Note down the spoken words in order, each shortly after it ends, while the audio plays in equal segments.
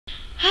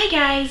Hi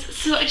guys,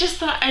 so I just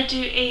thought I'd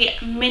do a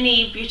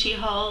mini beauty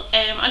haul.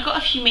 I got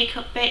a few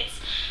makeup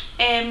bits,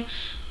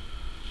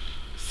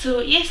 so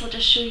yes, I'll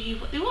just show you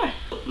what they were.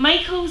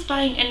 Michael was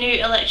buying a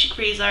new electric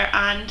razor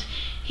and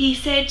he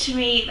said to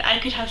me that I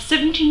could have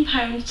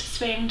 £17 to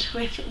spend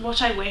with what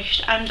I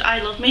wished, and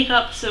I love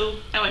makeup, so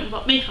I went and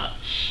bought makeup.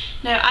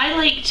 Now I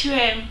like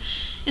to,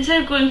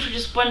 instead of going for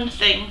just one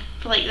thing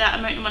for like that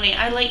amount of money,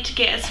 I like to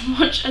get as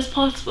much as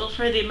possible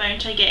for the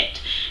amount I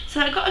get. So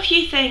I got a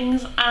few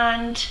things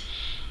and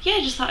yeah,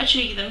 I just thought I'd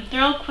show you them.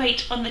 They're all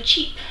quite on the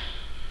cheap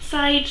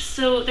side,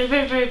 so they're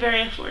very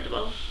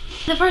affordable.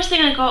 The first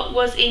thing I got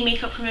was a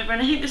makeup remover,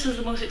 and I think this was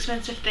the most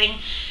expensive thing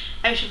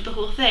out of the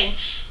whole thing,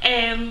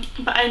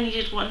 but I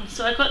needed one.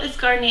 So I got this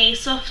Garnier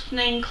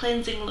Softening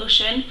Cleansing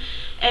Lotion,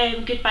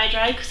 Goodbye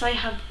Dry, because I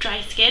have dry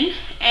skin,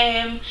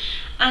 and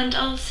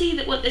I'll see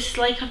what this is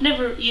like. I've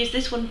never used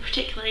this one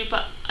particularly,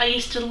 but I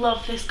used to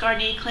love this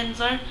Garnier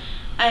cleanser,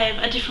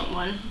 a different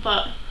one,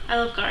 but I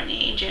love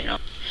Garnier in general.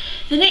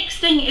 The next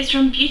thing is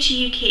from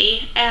Beauty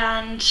UK,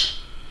 and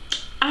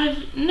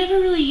I've never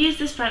really used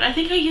this brand. I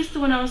think I used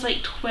the one I was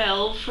like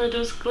 12 for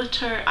those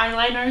glitter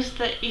eyeliners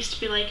that used to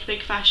be like a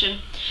big fashion.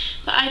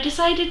 But I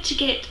decided to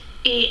get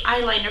a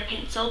eyeliner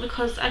pencil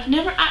because I've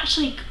never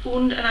actually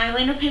owned an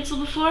eyeliner pencil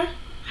before.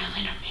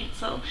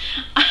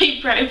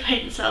 Eyebrow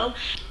pencil.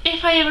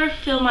 If I ever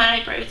fill my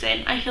eyebrows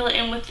in, I fill it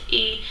in with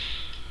a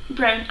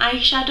brown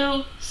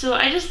eyeshadow, so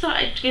I just thought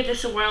I'd give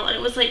this a whirl, and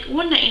it was like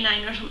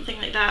 £1.99 or something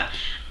like that,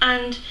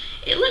 and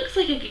it looks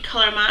like a good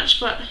colour match,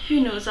 but who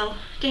knows, I'll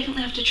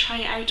definitely have to try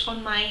it out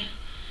on my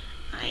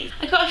eyes.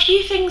 I got a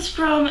few things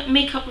from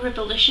Makeup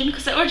Revolution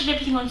because I ordered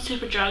everything on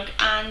Superdrug,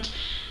 and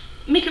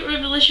Makeup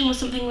Revolution was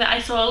something that I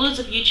saw loads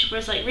of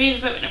YouTubers like rave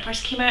about when it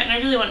first came out, and I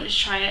really wanted to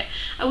try it.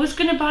 I was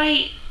going to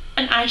buy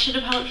an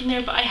eyeshadow palette from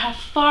there, but I have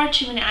far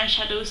too many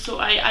eyeshadows, so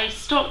I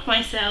stopped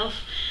myself,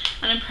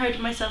 and I'm proud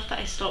of myself that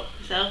I stopped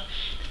myself.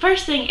 The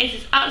first thing is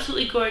this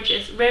absolutely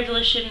gorgeous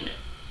Revolution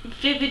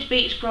Vivid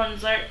Baked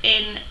Bronzer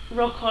in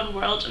Rock On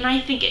World, and I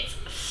think it's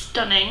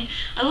stunning.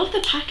 I love the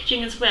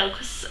packaging as well,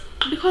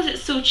 because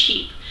it's so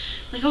cheap.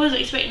 Like, I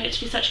wasn't expecting it to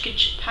be such good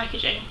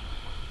packaging.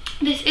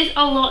 This is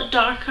a lot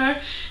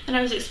darker than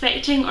I was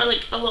expecting, or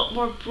like a lot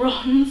more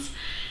bronze.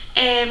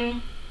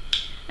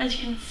 As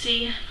you can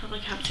see, probably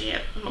can't see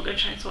it, I'm not going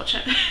to try and swatch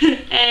it.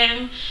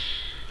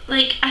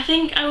 Like, I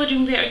think I would have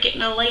been better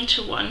getting a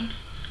lighter one,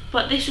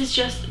 but this is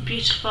just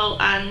beautiful,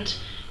 and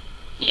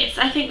yes,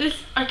 I think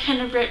this are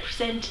kind of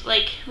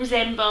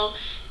resemble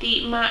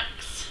the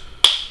Max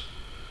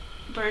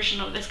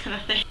version of this kind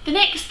of thing. The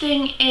next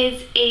thing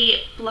is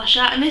a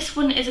blusher, and this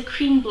one is a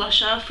cream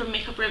blusher from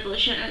Makeup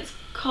Revolution, and it's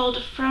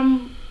called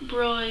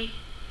Framboise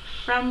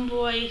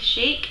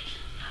Shake.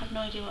 I have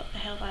no idea what the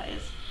hell that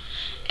is.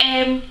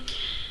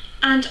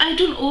 And I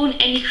don't own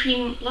any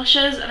cream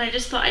blushes, and I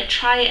just thought I'd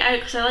try it out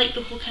because I like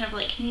the whole kind of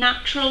like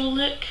natural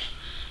look.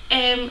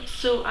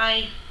 So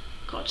I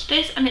got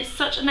this, and it's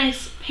such a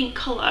nice pink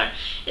colour.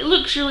 It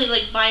looks really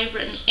like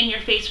vibrant in your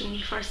face when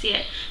you first see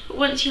it, but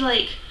once you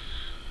like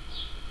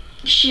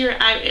sheer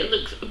it out, it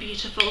looks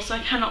beautiful, so I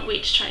cannot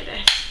wait to try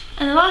this.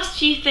 And the last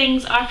few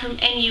things are from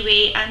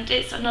MUA, and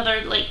it's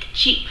another like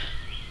cheap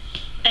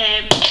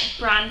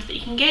brand that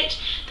you can get.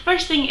 The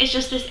first thing is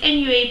just this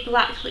MUA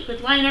black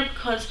liquid liner,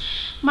 because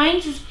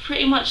mine's is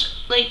pretty much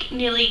like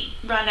nearly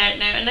ran out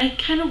now, and I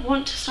kind of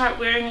want to start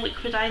wearing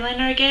liquid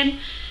eyeliner again.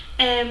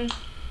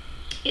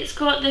 It's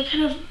got the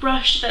kind of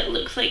brush that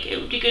looks like it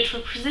would be good for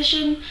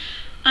precision,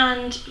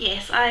 and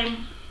yes,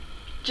 I'm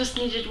just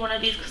needed one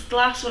of these because the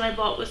last one I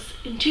bought was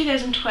in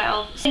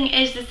 2012. The thing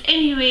is this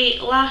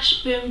MUA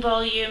Lash Boom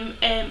Volume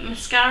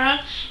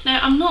mascara. Now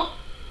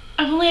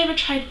I've only ever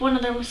tried one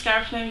other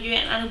mascara from MUA,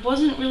 and I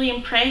wasn't really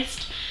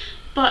impressed,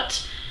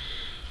 but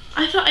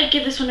I thought I'd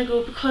give this one a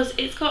go because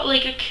it's got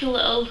like a cool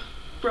little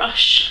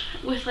brush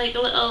with like a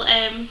little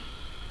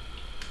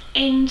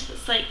end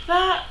that's like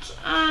that,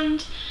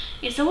 and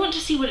yes, I want to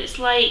see what it's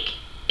like.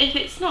 If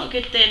it's not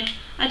good, then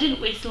I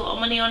didn't waste a lot of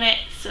money on it,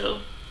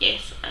 so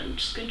yes, I'm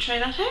just going to try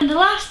that out. And the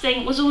last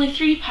thing was only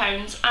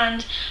 £3,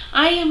 and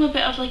I am a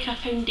bit of like a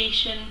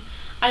foundation,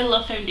 I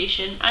love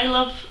foundation, I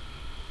love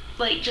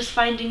like just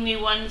finding new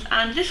ones,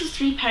 and this was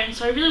 £3,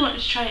 so I really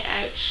wanted to try it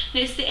out.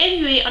 And it's the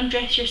MUA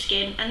Undress Your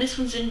Skin, and this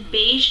one's in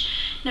beige.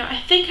 Now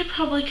I think I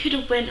probably could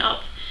have went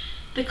up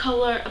the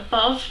colour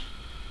above,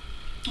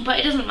 but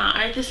it doesn't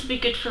matter. This will be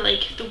good for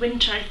like the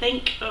winter, I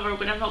think, or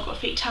when I've not got a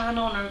fake tan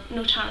on or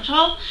no tan at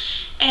all.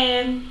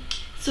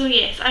 So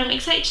yes, I'm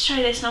excited to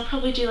try this, and I'll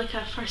probably do like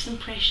a first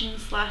impression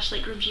 /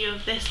 like review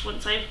of this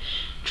once I've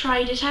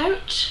tried it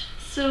out.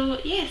 So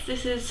yes,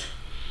 this is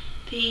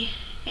the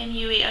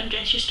MUA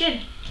Undress Your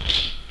Skin.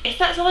 Yes,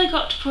 that's all I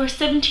got for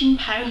 £17.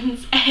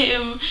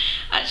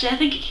 Actually I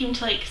think it came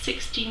to like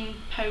 £16,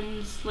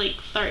 like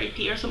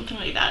 30p or something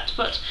like that,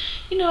 but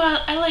you know,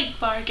 I like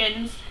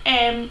bargains.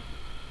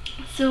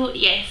 So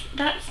yes,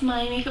 that's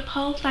my makeup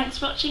haul. Thanks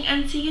for watching,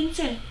 and see you again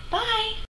soon. Bye!